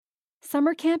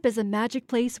Summer camp is a magic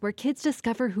place where kids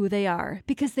discover who they are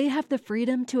because they have the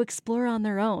freedom to explore on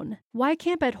their own. Y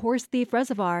Camp at Horse Thief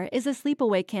Reservoir is a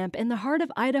sleepaway camp in the heart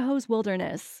of Idaho's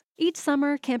wilderness. Each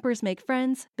summer, campers make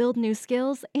friends, build new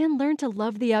skills, and learn to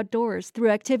love the outdoors through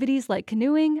activities like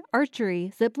canoeing,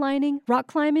 archery, ziplining, rock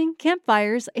climbing,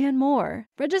 campfires, and more.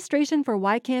 Registration for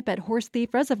Y Camp at Horse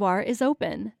Thief Reservoir is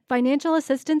open. Financial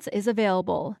assistance is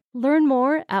available. Learn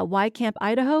more at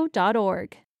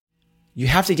ycampidaho.org. You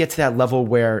have to get to that level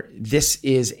where this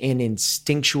is an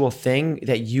instinctual thing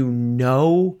that you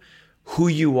know who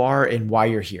you are and why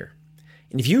you're here.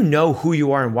 And if you know who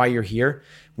you are and why you're here,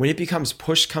 when it becomes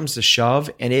push comes to shove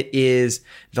and it is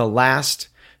the last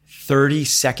 30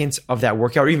 seconds of that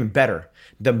workout, or even better,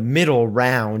 the middle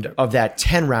round of that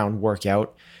 10-round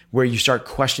workout where you start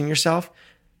questioning yourself,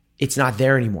 it's not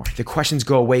there anymore. The questions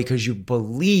go away because you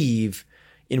believe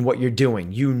in what you're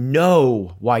doing. You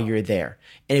know why you're there.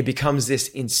 And it becomes this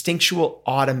instinctual,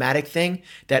 automatic thing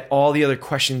that all the other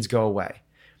questions go away.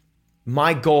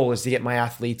 My goal is to get my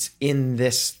athletes in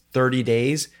this 30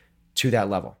 days to that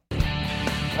level.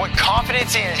 What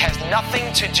confidence is has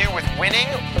nothing to do with winning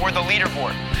or the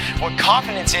leaderboard. What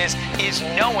confidence is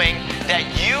knowing that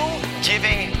you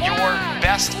giving your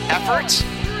best efforts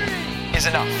is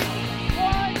enough.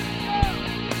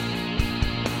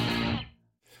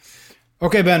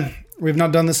 Okay, Ben, we've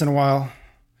not done this in a while,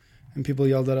 and people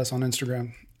yelled at us on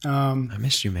Instagram. I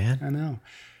missed you, man. I know.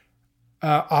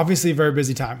 Obviously, a very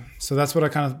busy time. So that's what I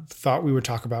kind of thought we would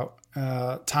talk about.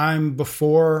 Time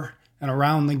before and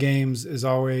around the games is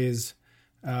always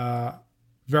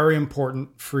very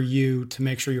important for you to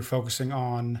make sure you're focusing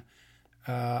on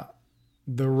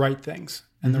the right things.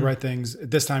 And the right things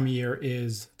at this time of year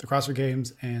is the CrossFit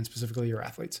Games and specifically your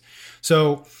athletes.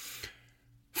 So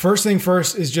first thing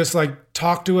first is just like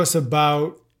talk to us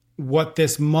about what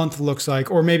this month looks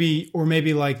like, or maybe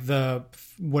like the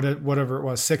whatever it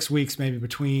was, 6 weeks maybe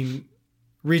between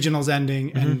regionals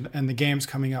ending and the games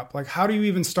coming up. Like, how do you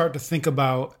even start to think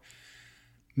about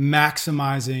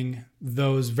maximizing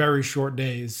those very short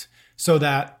days so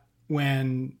that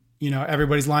when, you know,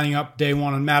 everybody's lining up day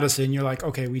one on Madison, you're like,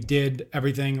 okay, we did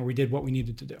everything, or we did what we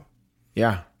needed to do.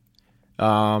 Yeah.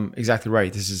 Exactly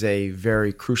right. This is a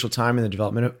very crucial time in the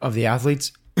development of the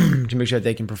athletes to make sure that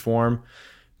they can perform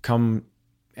come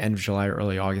end of July or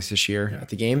early August this year at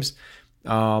the games.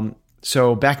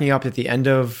 So backing up at the end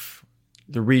of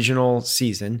the regional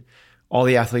season, all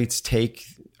the athletes take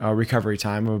a recovery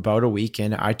time of about a week.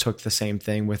 And I took the same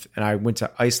thing and I went to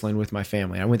Iceland with my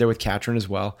family. I went there with Katrin as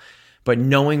well. But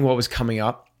knowing what was coming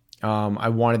up, I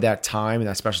wanted that time and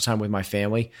that special time with my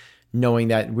family, knowing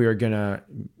that we were going to,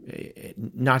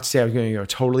 not to say I was going to go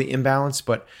totally imbalanced,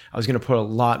 but I was going to put a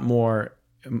lot more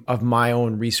of my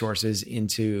own resources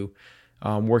into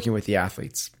working with the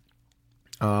athletes.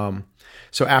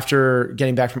 So after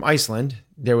getting back from Iceland,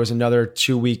 there was another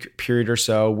 2-week period or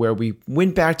so where we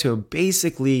went back to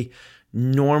basically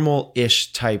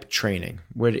normal-ish type training,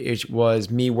 where it was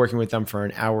me working with them for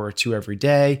an hour or two every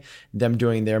day, them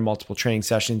doing their multiple training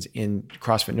sessions in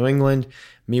CrossFit New England,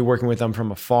 me working with them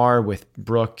from afar with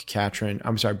Brooke,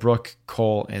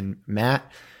 Cole, and Matt.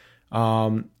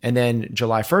 And then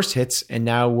July 1st hits, and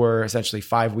now we're essentially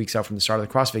 5 weeks out from the start of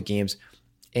the CrossFit Games,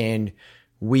 and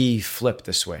we flip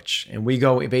the switch, and we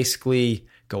basically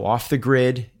go off the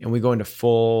grid, and we go into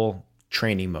full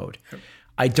training mode.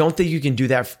 I don't think you can do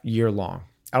that year long.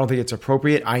 I don't think it's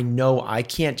appropriate. I know I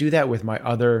can't do that with my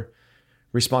other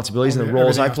responsibilities and the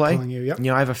roles I play. You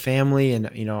know, I have a family, and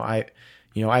I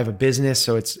have a business,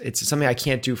 so it's something I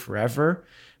can't do forever.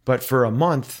 But for a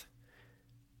month,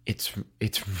 it's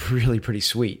really pretty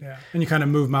sweet. Yeah, and you kind of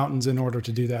move mountains in order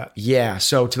to do that. Yeah,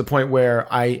 so to the point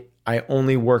where I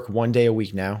only work 1 day a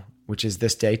week now, which is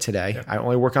this day today. Yep. I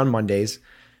only work on Mondays,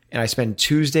 and I spend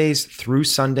Tuesdays through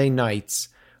Sunday nights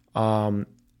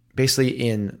basically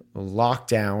in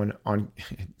lockdown on,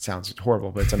 it sounds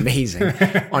horrible, but it's amazing,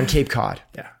 on Cape Cod.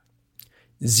 Yeah.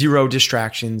 0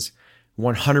 distractions,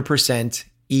 100%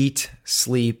 eat,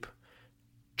 sleep,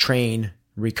 train,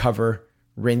 recover,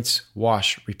 rinse,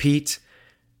 wash, repeat.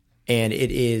 And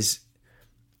it is,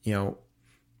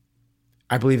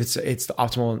 I believe it's the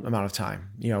optimal amount of time.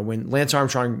 When Lance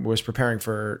Armstrong was preparing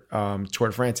for Tour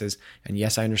de France, and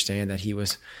yes, I understand that he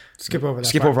was skip over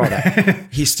all that.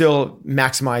 He still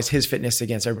maximized his fitness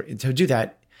against everybody. To do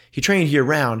that, he trained year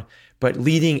round, but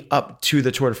leading up to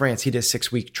the Tour de France, he did a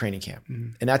 6-week training camp.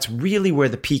 Mm-hmm. And that's really where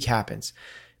the peak happens.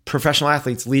 Professional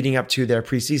athletes leading up to their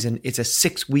preseason, it's a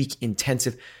 6-week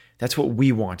intensive. That's what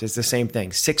we want. It's the same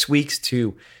thing. 6 weeks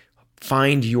to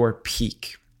find your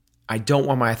peak. I don't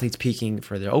want my athletes peaking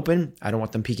for the open. I don't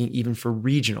want them peaking even for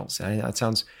regionals. And that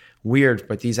sounds weird,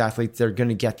 but these athletes, they're going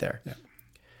to get there. Yeah.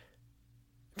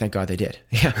 Thank God they did.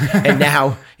 Yeah. And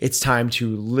now it's time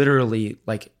to literally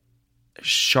like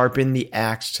sharpen the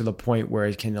axe to the point where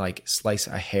it can like slice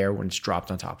a hair when it's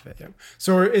dropped on top of it. Yeah.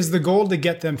 So is the goal to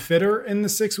get them fitter in the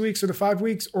 6 weeks or the 5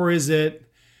 weeks, or is it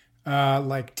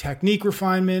like technique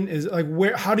refinement? Is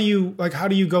like how do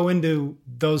you go into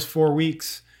those 4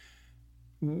 weeks?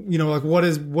 You know, like what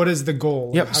is the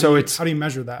goal? Yep. How do you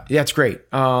measure that? Yeah, it's great.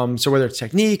 So whether it's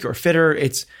technique or fitter,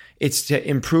 it's to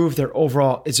improve their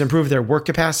overall, it's improve their work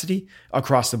capacity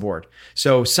across the board.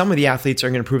 So some of the athletes are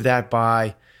going to improve that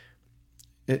by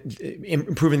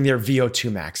improving their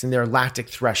VO2 max and their lactic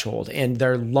threshold and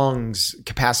their lungs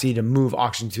capacity to move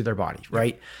oxygen through their body,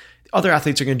 right? Other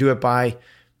athletes are going to do it by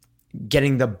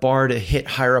getting the bar to hit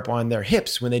higher up on their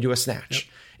hips when they do a snatch.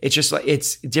 Yep. It's just like,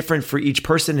 it's different for each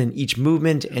person and each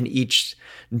movement and each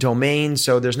domain.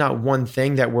 So there's not one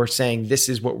thing that we're saying, this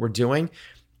is what we're doing.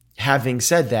 Having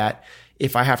said that,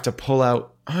 if I have to pull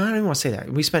out, I don't even want to say that.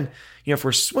 We spend, if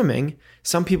we're swimming,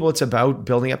 some people it's about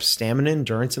building up stamina and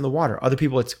endurance in the water. Other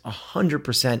people it's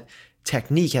 100%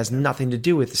 technique, has nothing to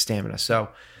do with the stamina. So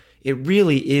it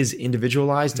really is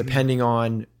individualized depending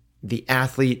on the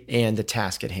athlete and the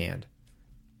task at hand.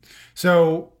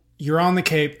 So you're on the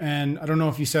Cape, and I don't know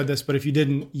if you said this, but if you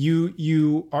didn't,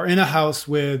 you are in a house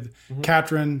with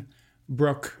Katrin,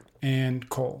 Brooke, and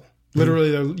Cole.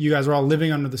 Literally, you guys are all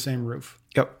living under the same roof.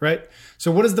 Yep. Right? So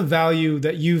what is the value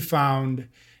that you found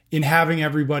in having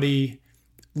everybody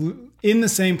in the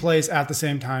same place at the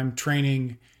same time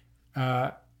training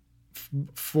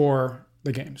for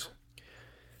the games?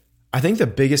 I think the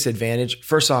biggest advantage,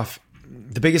 first off,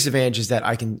 is that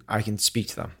I can speak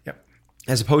to them. Yep.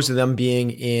 As opposed to them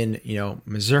being in,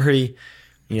 Missouri,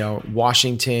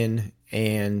 Washington,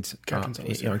 and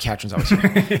Katrin's always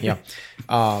here. Yeah.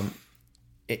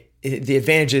 The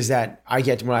advantage is that I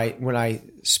get when I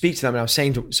speak to them and I'm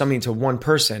saying something to one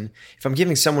person, if I'm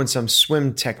giving someone some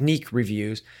swim technique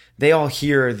reviews, they all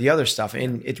hear the other stuff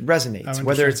and it resonates.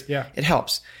 Whether it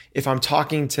helps. If I'm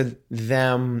talking to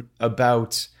them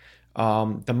about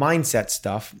the mindset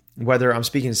stuff, whether I'm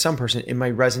speaking to some person, it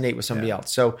might resonate with somebody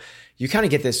else. So you kind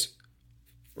of get this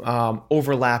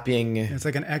overlapping. It's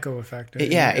like an echo effect.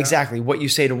 Yeah, exactly. What you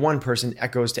say to one person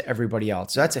echoes to everybody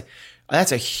else. So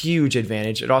that's a huge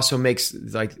advantage. It also makes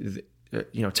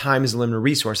time is a limited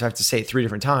resource. I have to say it 3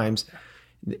 different times.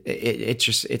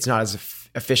 It's not as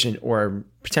efficient or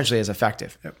potentially as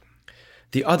effective. Yep.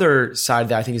 The other side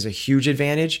that I think is a huge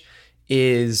advantage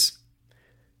is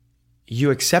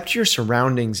you accept your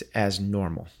surroundings as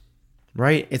normal,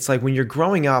 right? It's like when you're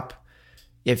growing up,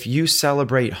 if you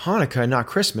celebrate Hanukkah, not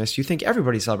Christmas, you think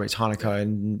everybody celebrates Hanukkah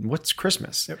and what's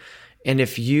Christmas? Yep. And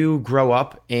if you grow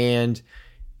up and,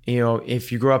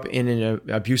 if you grow up in an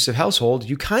abusive household,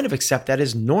 you kind of accept that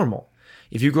as normal.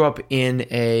 If you grow up in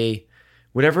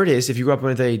whatever it is, if you grow up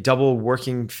with a double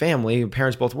working family,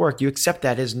 parents both work, you accept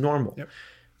that as normal. Yep.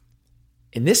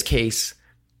 In this case,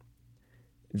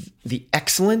 the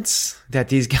excellence that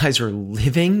these guys are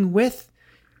living with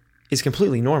is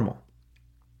completely normal.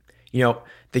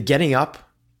 The getting up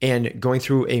and going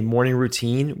through a morning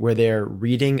routine where they're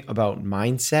reading about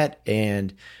mindset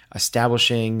and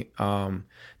establishing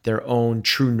their own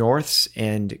true norths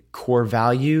and core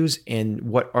values and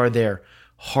what are their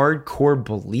hardcore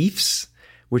beliefs,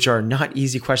 which are not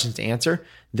easy questions to answer.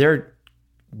 They're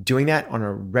doing that on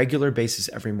a regular basis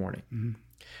every morning. Mm-hmm.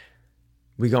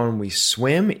 We go and we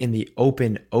swim in the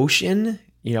open ocean,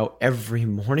 every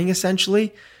morning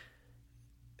essentially.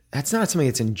 That's not something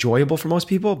that's enjoyable for most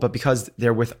people, but because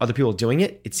they're with other people doing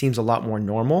it, it seems a lot more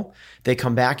normal. They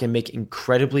come back and make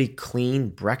incredibly clean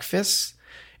breakfasts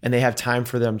and they have time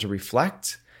for them to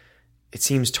reflect. It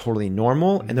seems totally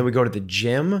normal. And then we go to the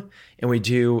gym and we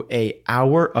do an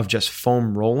hour of just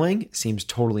foam rolling. It seems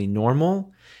totally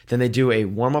normal. Then they do a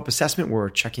warm-up assessment where we're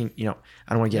checking, I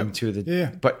don't want to get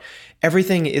into but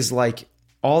everything is like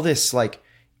all this like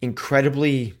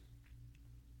incredibly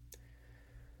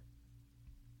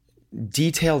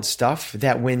detailed stuff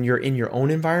that when you're in your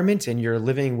own environment and you're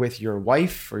living with your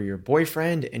wife or your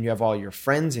boyfriend and you have all your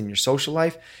friends and your social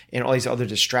life and all these other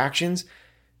distractions,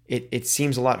 it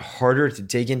seems a lot harder to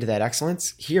dig into that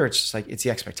excellence. Here, it's just like, it's the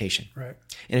expectation. Right.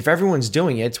 And if everyone's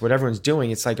doing it, it's what everyone's doing.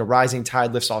 It's like a rising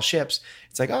tide lifts all ships.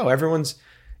 It's like, oh, everyone's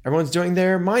doing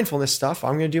their mindfulness stuff.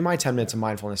 I'm going to do my 10 minutes of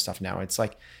mindfulness stuff now. It's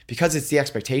like, because it's the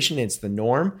expectation, it's the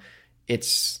norm.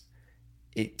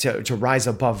 To rise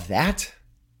above that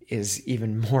is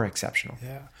even more exceptional.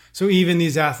 Yeah. So even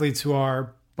these athletes who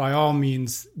are by all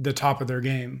means the top of their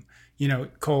game,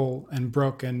 Cole and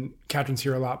Brooke and Katrin's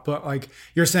here a lot, but like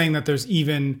you're saying that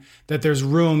there's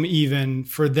room even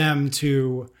for them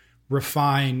to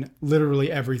refine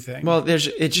literally everything. Well,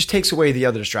 it just takes away the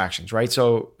other distractions, right?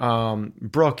 So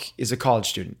Brooke is a college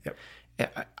student.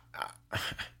 Yep.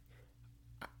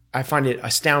 I find it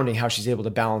astounding how she's able to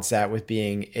balance that with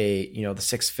being the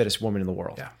sixth fittest woman in the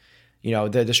world. Yeah.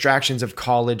 The distractions of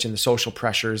college and the social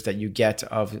pressures that you get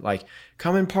of like,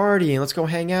 come and party and let's go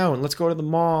hang out and let's go to the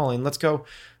mall and let's go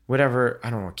whatever. I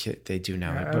don't know what they do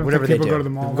now, but whatever they do. Go to the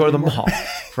mall. Go to the mall,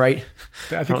 right?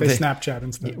 I think they Snapchat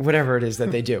instead. Whatever it is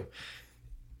that they do.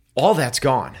 All that's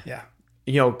gone. Yeah.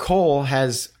 Cole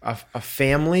has a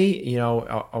family,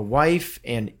 a wife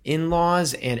and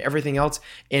in-laws and everything else.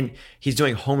 And he's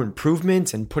doing home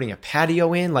improvements and putting a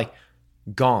patio in, like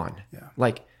gone. Yeah.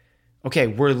 Like, okay,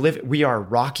 we are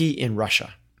Rocky in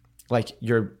Russia. Like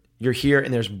you're here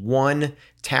and there's one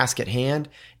task at hand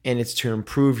and it's to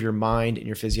improve your mind and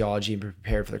your physiology and be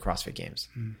prepared for the CrossFit Games.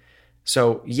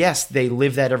 So yes, they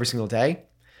live that every single day,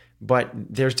 but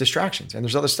there's distractions and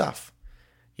there's other stuff.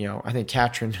 I think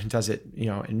Katrin does it,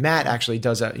 and Matt actually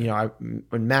does it,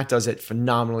 when Matt does it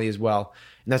phenomenally as well.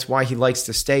 And that's why he likes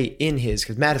to stay in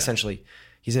because Matt essentially,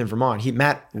 he's in Vermont.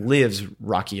 Matt lives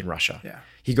Rocky in Russia. Yeah.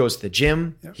 He goes to the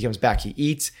gym, He comes back, he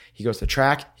eats, he goes to the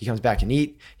track, he comes back and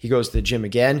eat, he goes to the gym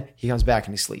again, he comes back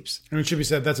and he sleeps. And it should be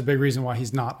said, that's a big reason why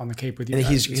he's not on the Cape with you. And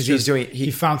he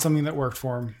found something that worked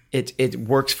for him. It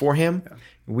works for him.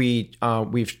 Yeah.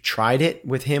 We've tried it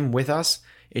with us.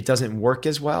 It doesn't work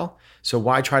as well. So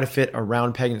why try to fit a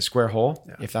round peg in a square hole,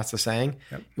 if that's the saying?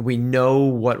 Yep. We know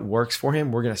what works for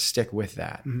him. We're going to stick with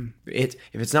that. Mm-hmm. If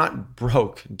it's not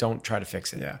broke, don't try to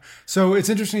fix it. Yeah. So it's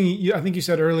interesting. I think you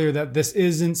said earlier that this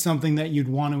isn't something that you'd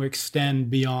want to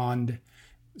extend beyond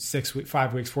 6 weeks,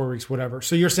 5 weeks, 4 weeks, whatever.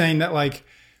 So you're saying that like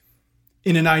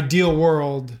in an ideal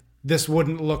world, this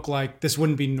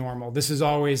wouldn't be normal. This is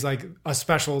always like a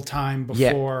special time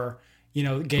before...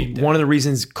 game day. One of the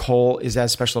reasons Cole is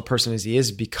as special a person as he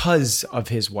is because of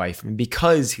his wife and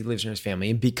because he lives near his family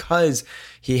and because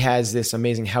he has this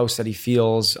amazing house that he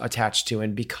feels attached to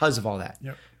and because of all that.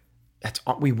 Yep.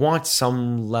 We want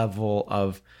some level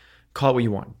of, call it what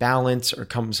you want, balance or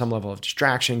some level of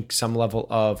distraction, some level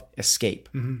of escape.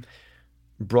 Mm-hmm.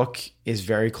 Brooke is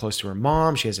very close to her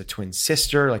mom. She has a twin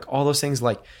sister, like all those things.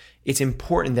 Like it's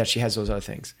important that she has those other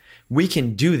things. We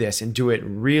can do this and do it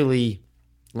really,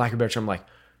 lack of a better term, like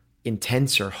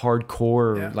intense or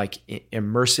hardcore or like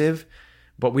immersive,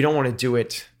 but we don't want to do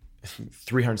it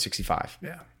 365.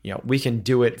 Yeah. We can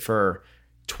do it for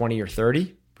 20 or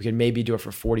 30. We can maybe do it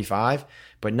for 45,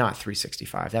 but not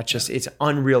 365. That's just, it's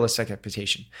unrealistic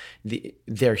expectation.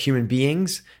 They're human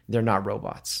beings. They're not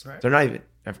robots. Right. They're not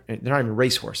even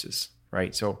racehorses.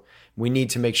 Right. So we need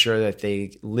to make sure that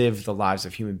they live the lives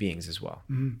of human beings as well.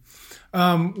 Mm-hmm.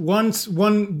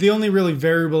 The only really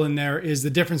variable in there is the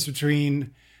difference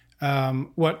between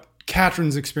what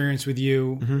Katrin's experience with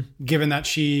you, given that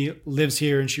she lives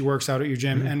here and she works out at your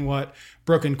gym, and what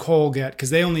Brooke and Cole get, because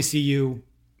they only see you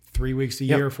 3 weeks a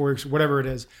year, 4 weeks, whatever it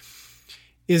is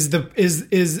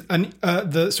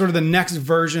the sort of the next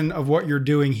version of what you're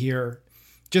doing here.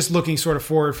 Just looking sort of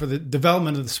forward for the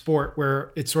development of the sport,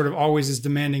 where it sort of always is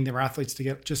demanding their athletes to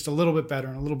get just a little bit better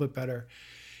and a little bit better.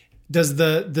 Does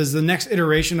the next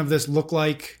iteration of this look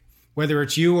like, whether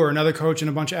it's you or another coach and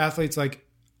a bunch of athletes, like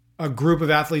a group of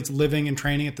athletes living and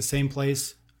training at the same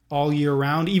place all year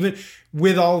round, even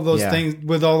with all of those things,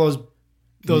 with all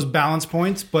those balance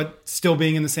points, but still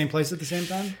being in the same place at the same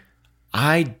time?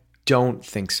 I don't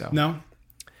think so. No?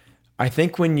 I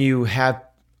think when you have...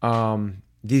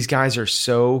 these guys are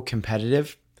so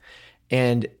competitive,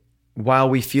 and while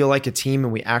we feel like a team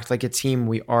and we act like a team,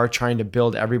 we are trying to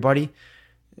build everybody.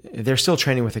 They're still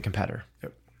training with a competitor.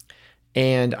 Yep.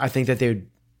 And I think that they would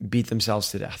beat themselves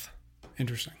to death.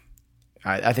 Interesting.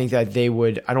 I think that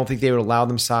I don't think they would allow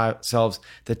themselves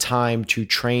the time to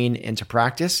train and to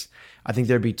practice. I think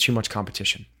there'd be too much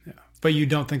competition. Yeah. But you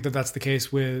don't think that that's the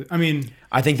case with,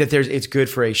 I think that it's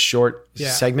good for a short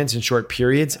segments and short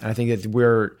periods. And I think that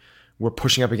we're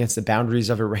pushing up against the boundaries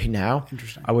of it right now.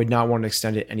 Interesting. I would not want to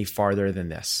extend it any farther than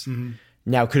this. Mm-hmm.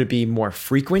 Now, could it be more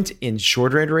frequent in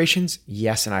shorter iterations?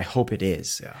 Yes, and I hope it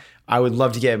is. Yeah. I would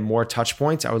love to get more touch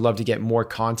points. I would love to get more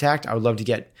contact. I would love to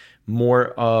get more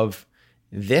of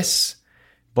this,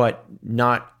 but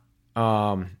not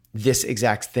this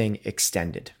exact thing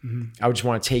extended. Mm-hmm. I would just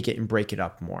want to take it and break it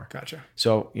up more. Gotcha.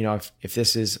 So, if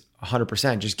this is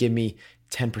 100%, just give me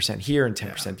 10% here and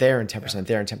 10% there and 10%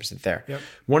 there and 10% there. Yep.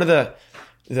 One of the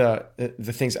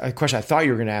things, a question I thought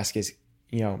you were going to ask is,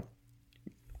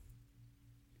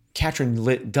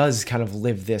 Katrin does kind of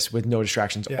live this with no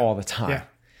distractions all the time. Yeah.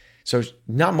 So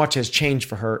not much has changed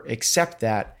for her except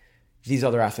that these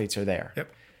other athletes are there.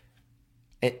 Yep.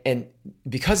 and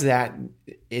because of that,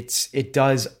 it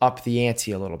does up the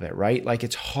ante a little bit, right? Like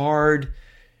it's hard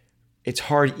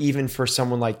even for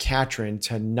someone like Katrin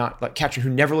Katrin, who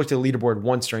never looked at the leaderboard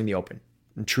once during the Open,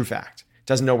 in true fact,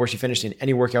 doesn't know where she finished in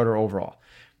any workout or overall.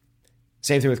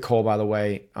 Same thing with Cole, by the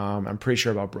way. I'm pretty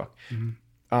sure about Brooke.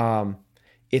 Mm-hmm.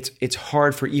 It's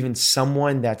hard for even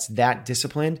someone that's that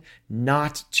disciplined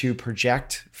not to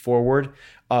project forward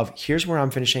of here's where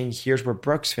I'm finishing, here's where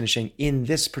Brooke's finishing in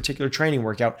this particular training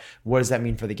workout. What does that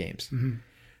mean for the games? Mm-hmm.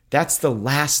 That's the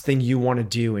last thing you want to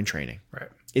do in training. Right.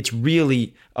 It's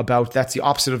really that's the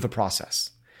opposite of the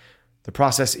process. The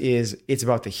process it's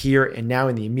about the here and now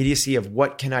and the immediacy of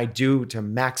what can I do to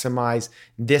maximize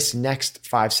this next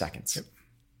 5 seconds. Yep.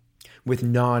 With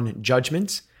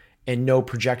non-judgments and no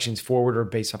projections forward or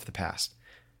based off the past.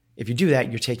 If you do that,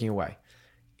 you're taking away.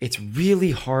 It's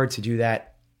really hard to do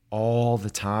that all the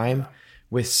time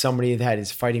with somebody that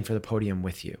is fighting for the podium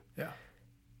with you. Yeah.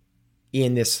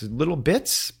 In this little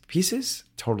pieces,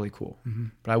 totally cool. Mm-hmm.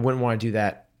 But I wouldn't want to do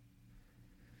that,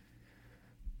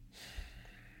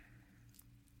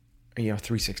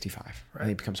 365. Right. I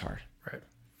think it becomes hard. Right.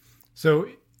 So,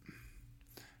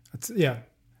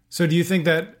 So do you think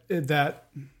that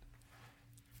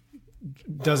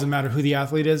doesn't matter who the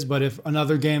athlete is, but if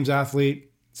another games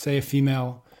athlete, say a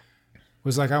female,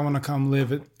 was like, I want to come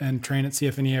live and train at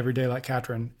CFNE every day like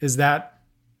Katrin, is that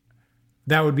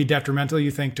would be detrimental, you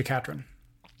think, to Katrin?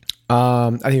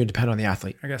 I think it would depend on the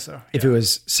athlete. I guess so. Yeah. If it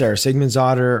was Sarah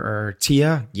Sigmundsdottir or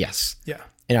Tia, yes. Yeah.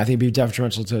 And I think it'd be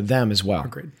detrimental to them as well.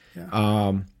 Agreed.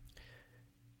 Yeah.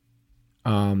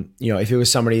 If it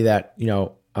was somebody that,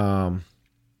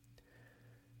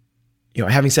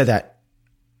 having said that,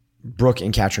 Brooke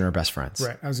and Katrin are best friends.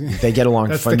 Right. They get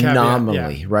along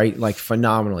phenomenally, right? Like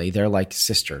phenomenally. They're like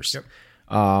sisters. Yep.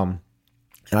 And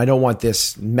I don't want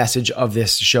this message of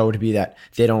this show to be that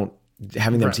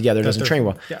having them together doesn't train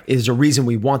well. Yeah. There's a reason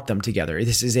we want them together.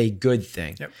 This is a good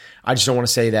thing. Yep. I just don't want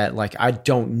to say that, like, I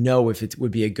don't know if it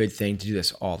would be a good thing to do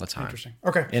this all the time. Interesting.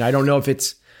 Okay. And I don't know if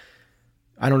it's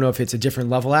a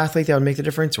different level athlete that would make the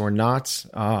difference or not.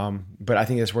 But I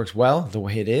think this works well the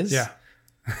way it is. Yeah.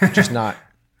 Just not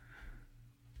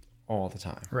all the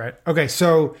time. Right. Okay.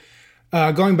 So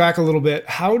going back a little bit,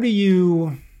 how do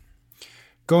you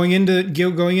going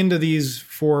into these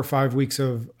 4 or 5 weeks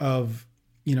of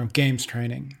games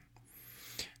training,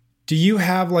 do you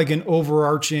have like an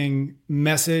overarching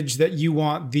message that you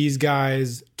want these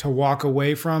guys to walk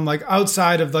away from, like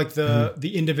outside of like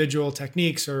the individual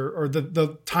techniques or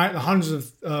the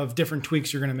hundreds of different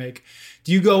tweaks you're going to make?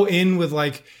 Do you go in with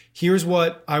like, here's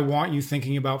what I want you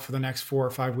thinking about for the next 4 or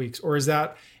 5 weeks? Or is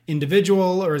that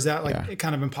individual, or is that like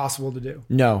kind of impossible to do?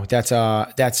 No,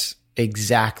 that's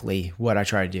exactly what I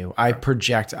try to do. I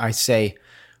project, I say,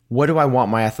 what do I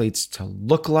want my athletes to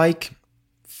look like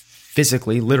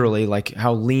physically, literally, like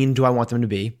how lean do I want them to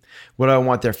be? What do I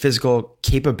want their physical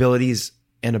capabilities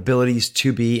and abilities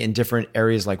to be in different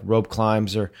areas like rope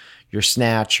climbs or your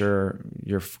snatch or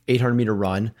your 800 meter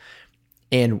run?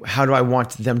 And how do I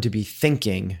want them to be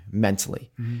thinking mentally?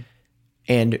 Mm-hmm.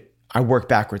 And I work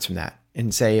backwards from that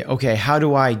and say, okay, how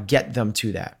do I get them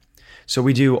to that? So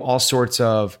we do all sorts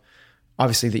of,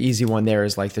 obviously the easy one there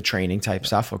is like the training type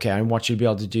stuff. Okay, I want you to be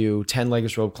able to do 10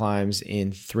 legless rope climbs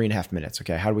in 3.5 minutes.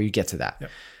 Okay, how do we get to that? Yep.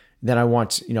 Then I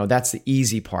want, that's the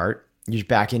easy part. You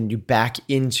back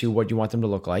into what you want them to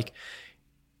look like.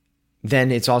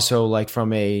 Then it's also like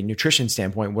from a nutrition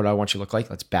standpoint, what I want you to look like.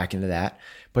 Let's back into that.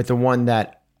 But the one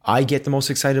that I get the most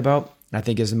excited about, and I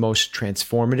think is the most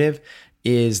transformative,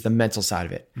 is the mental side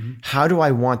of it. Mm-hmm. How do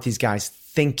I want these guys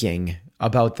thinking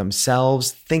about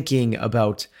themselves, thinking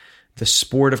about the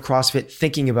sport of CrossFit,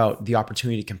 thinking about the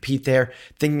opportunity to compete there,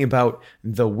 thinking about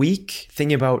the week,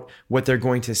 thinking about what they're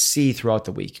going to see throughout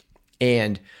the week.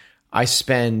 And I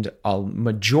spend a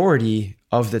majority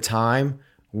of the time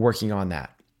working on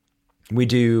that. We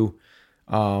do,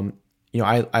 I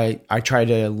try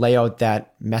to lay out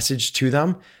that message to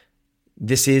them.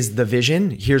 This is the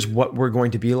vision. Here's what we're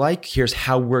going to be like. Here's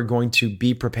how we're going to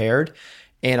be prepared.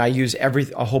 And I use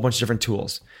a whole bunch of different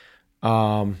tools.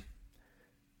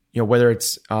 Whether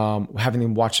it's having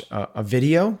them watch a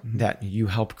video that you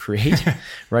help create,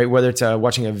 right? Whether it's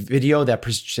watching a video that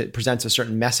presents a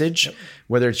certain message, yep.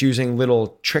 Whether it's using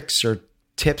little tricks or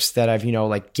tips that I've,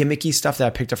 like gimmicky stuff that I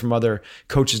picked up from other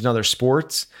coaches in other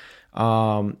sports,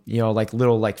 like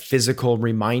little like physical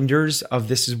reminders of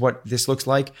this is what this looks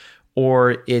like,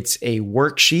 or it's a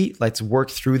worksheet. Let's work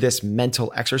through this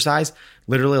mental exercise.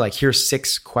 Literally like here's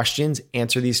 6 questions,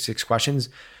 answer these 6 questions.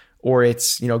 Or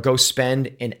it's, go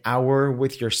spend an hour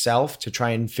with yourself to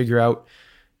try and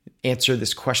answer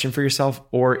this question for yourself.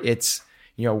 Or it's,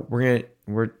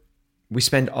 we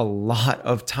spend a lot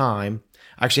of time.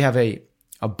 I actually have a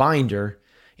binder,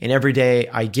 and every day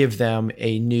I give them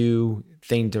a new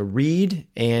thing to read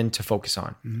and to focus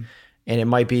on. Mm-hmm. And it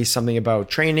might be something about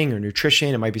training or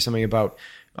nutrition. It might be something about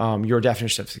your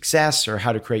definition of success, or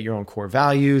how to create your own core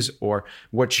values, or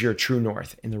what's your true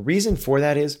north. And the reason for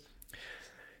that is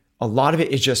a lot of it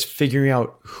is just figuring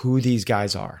out who these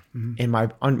guys are. Mm-hmm.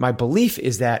 And my belief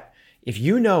is that if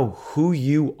you know who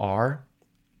you are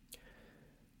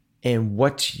and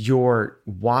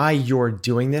why you're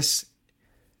doing this,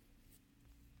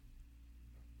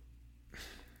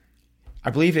 I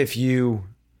believe if you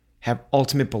have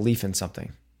ultimate belief in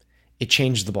something, it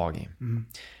changes the ballgame. Mm-hmm.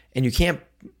 And you can't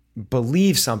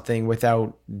believe something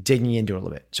without digging into it a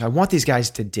little bit. So I want these guys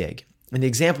to dig. And the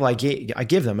example I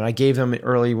give them, and I gave them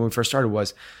early when we first started,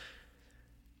 was,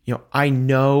 I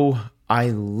know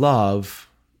I love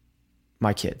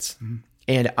my kids. Mm-hmm.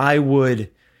 And I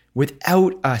would,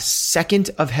 without a second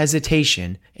of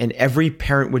hesitation, and every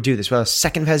parent would do this, without a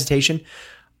second of hesitation,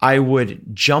 I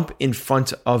would jump in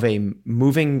front of a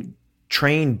moving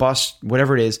train, bus,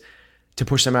 whatever it is, to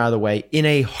push them out of the way in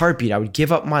a heartbeat. I would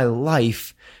give up my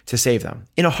life to save them.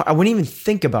 I wouldn't even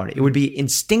think about it. It would be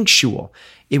instinctual.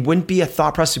 It wouldn't be a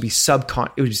thought process. It would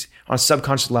be it was on a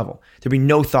subconscious level. There'd be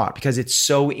no thought, because it's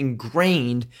so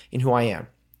ingrained in who I am.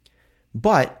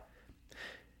 But,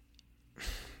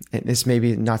 and this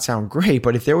maybe not sound great,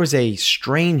 but if there was a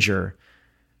stranger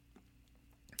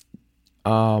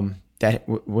that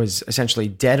was essentially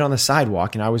dead on the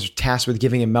sidewalk, and I was tasked with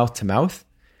giving him mouth to mouth,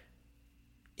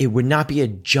 it would not be a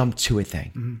jump to it thing.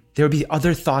 Mm-hmm. There would be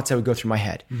other thoughts that would go through my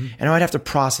head. Mm-hmm. And I would have to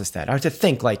process that. I would have to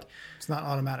think like, it's not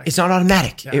automatic. It's not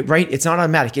automatic, yeah. Right? It's not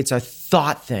automatic. It's a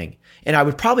thought thing. And I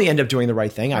would probably end up doing the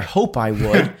right thing. I hope I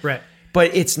would. Right.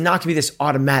 But it's not going to be this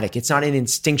automatic. It's not an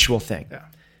instinctual thing. Yeah.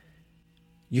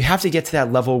 You have to get to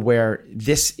that level where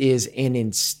this is an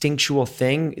instinctual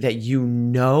thing, that you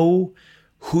know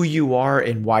who you are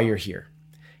and why you're here.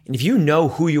 And if you know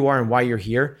who you are and why you're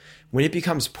here, when it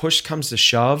becomes push comes to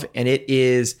shove, and it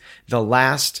is the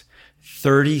last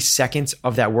 30 seconds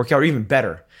of that workout, or even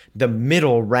better, the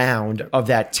middle round of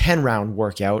that 10-round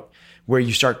workout, where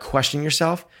you start questioning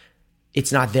yourself,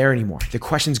 it's not there anymore. The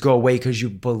questions go away because you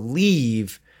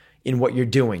believe in what you're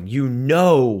doing. You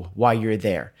know why you're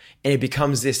there. And it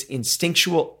becomes this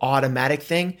instinctual, automatic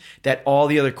thing that all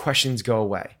the other questions go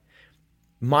away.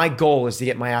 My goal is to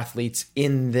get my athletes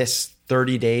in this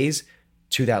 30 days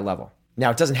to that level. Now,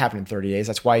 it doesn't happen in 30 days.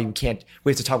 That's why we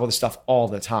have to talk about this stuff all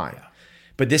the time. Yeah.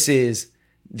 But this is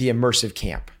the immersive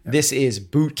camp. Yeah. This is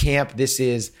boot camp. This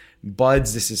is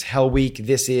buds. This is Hell Week.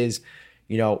 This is,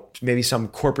 maybe some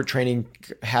corporate training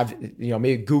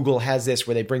maybe Google has this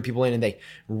where they bring people in and they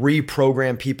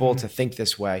reprogram people to think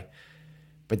this way.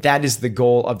 But that is the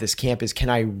goal of this camp, is can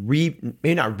I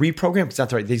maybe not reprogram, because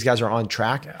that's right, these guys are on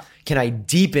track. Yeah. Can I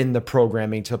deepen the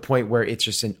programming to the point where it's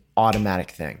just an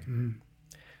automatic thing? Mm-hmm.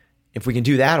 If we can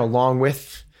do that along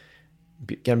with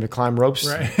get them to climb ropes,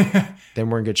 right, then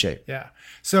we're in good shape. Yeah.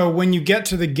 So when you get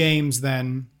to the games,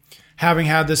 then having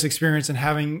had this experience and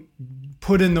having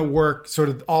put in the work, sort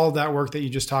of all of that work that you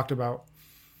just talked about,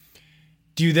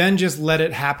 do you then just let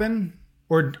it happen?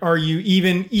 Or are you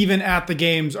even at the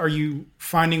games, are you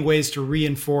finding ways to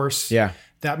reinforce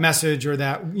that message, or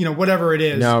that, whatever it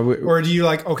is? No, or do you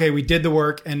okay, we did the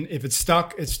work, and if it's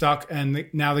stuck, it's stuck. And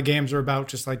now the games are about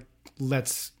just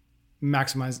let's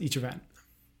maximize each event.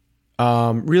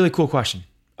 Really cool question.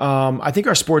 I think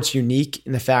our sport's unique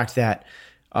in the fact that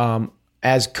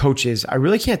as coaches, I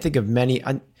really can't think of many.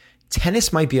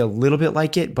 Tennis might be a little bit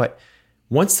like it, but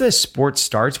once the sport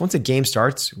starts, once the game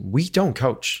starts, we don't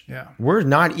coach. Yeah. We're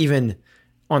not even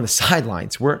on the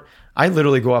sidelines. I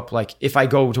literally go up, if I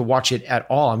go to watch it at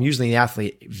all, I'm usually in the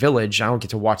athlete village. I don't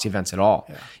get to watch the events at all.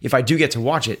 Yeah. If I do get to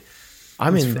watch it,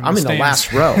 I'm in the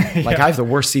last row. I have the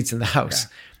worst seats in the house.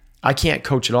 Yeah. I can't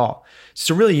coach at all. It's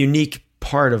a really unique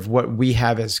part of what we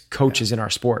have as coaches in our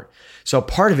sport. So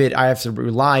part of it, I have to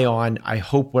rely on, I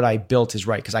hope what I built is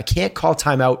right, because I can't call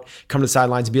timeout, come to the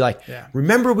sidelines and be like,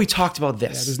 remember we talked about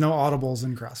this. Yeah, there's no audibles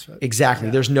in CrossFit. Exactly.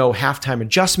 Yeah. There's no halftime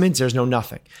adjustments. There's no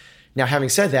nothing. Now, having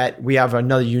said that, we have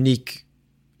another unique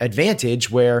advantage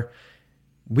where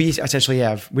we essentially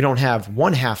we don't have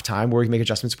one halftime where we can make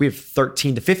adjustments. We have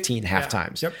 13 to 15 half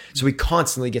times. Yep. So we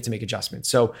constantly get to make adjustments.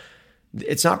 So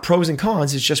it's not pros and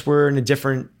cons. It's just we're in a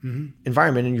different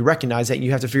environment, and you recognize that, and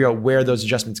you have to figure out where those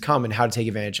adjustments come and how to take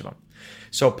advantage of them.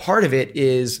 So part of it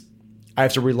is I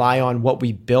have to rely on what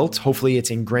we built. Hopefully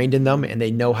it's ingrained in them and they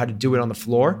know how to do it on the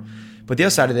floor. But the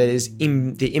other side of that is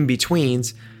in the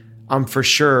in-betweens, I'm for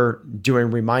sure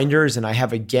doing reminders, and I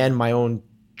have, again, my own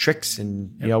tricks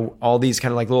and, you know, all these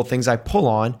kind of like little things I pull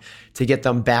on to get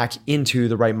them back into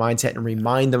the right mindset and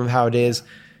remind them of how it is.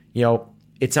 You know,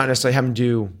 it's not necessarily having to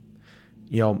do,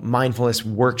 you know, mindfulness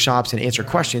workshops and answer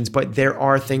questions, but there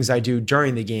are things I do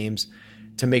during the games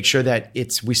to make sure that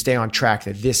we stay on track,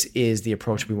 that this is the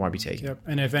approach we want to be taking. Yep.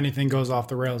 And if anything goes off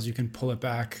the rails, you can pull it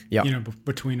back, you know,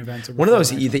 between events. Or one of those,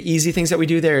 the easy things that we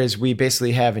do there is we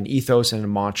basically have an ethos and a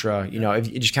mantra, you know,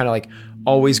 if you just kind of like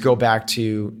always go back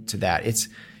to that. It's,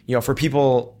 you know, for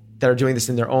people that are doing this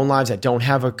in their own lives that don't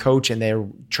have a coach and they're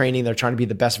training, they're trying to be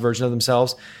the best version of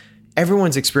themselves.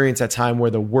 Everyone's experienced that time where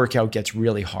the workout gets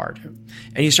really hard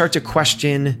and you start to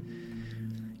question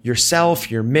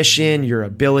yourself, your mission, your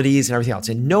abilities, and everything else.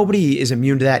 And nobody is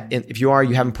immune to that. And if you are,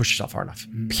 you haven't pushed yourself hard enough,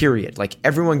 period. Like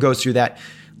everyone goes through that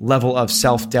level of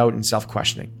self-doubt and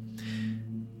self-questioning.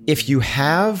 If you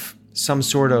have some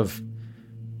sort of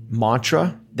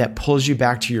mantra that pulls you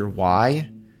back to your why,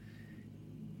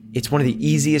 it's one of the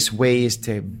easiest ways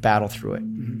to battle through it.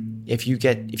 If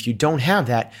you don't have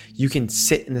that, you can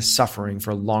sit in the suffering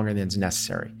for longer than is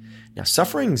necessary. Now,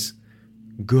 suffering's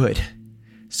good.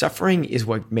 Suffering is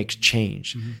what makes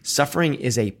change. Suffering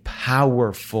is a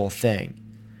powerful thing.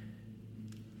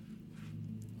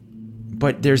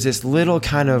 But there's this little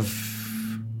kind of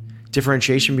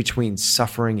differentiation between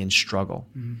suffering and struggle.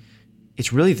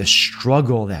 It's really the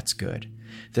struggle that's good.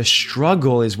 The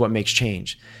struggle is what makes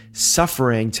change.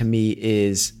 Suffering to me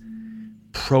is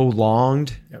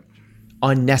prolonged,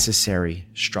 unnecessary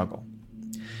struggle.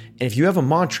 And if you have a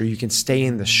mantra, you can stay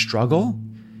in the struggle,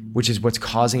 which is what's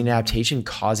causing an adaptation,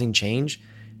 causing change,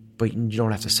 but you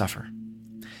don't have to suffer.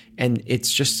 And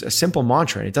it's just a simple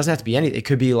mantra. It doesn't have to be anything. It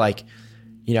could be like,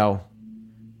 you know,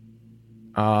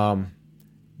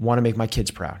 want to make my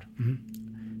kids proud.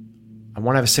 I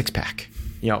want to have a six-pack.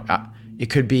 You know, it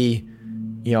could be,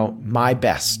 you know, my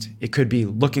best. It could be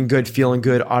looking good, feeling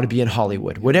good, ought to be in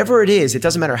Hollywood. Whatever it is, it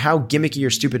doesn't matter how gimmicky or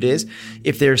stupid it is.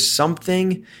 If there's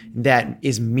something that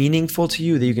is meaningful to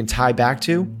you that you can tie back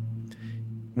to,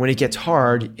 when it gets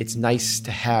hard, it's nice to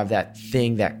have that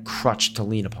thing, that crutch to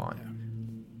lean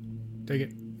upon. Take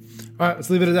it. All right, let's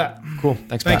leave it at that. Cool.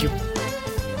 Thanks, Thank Pat. you.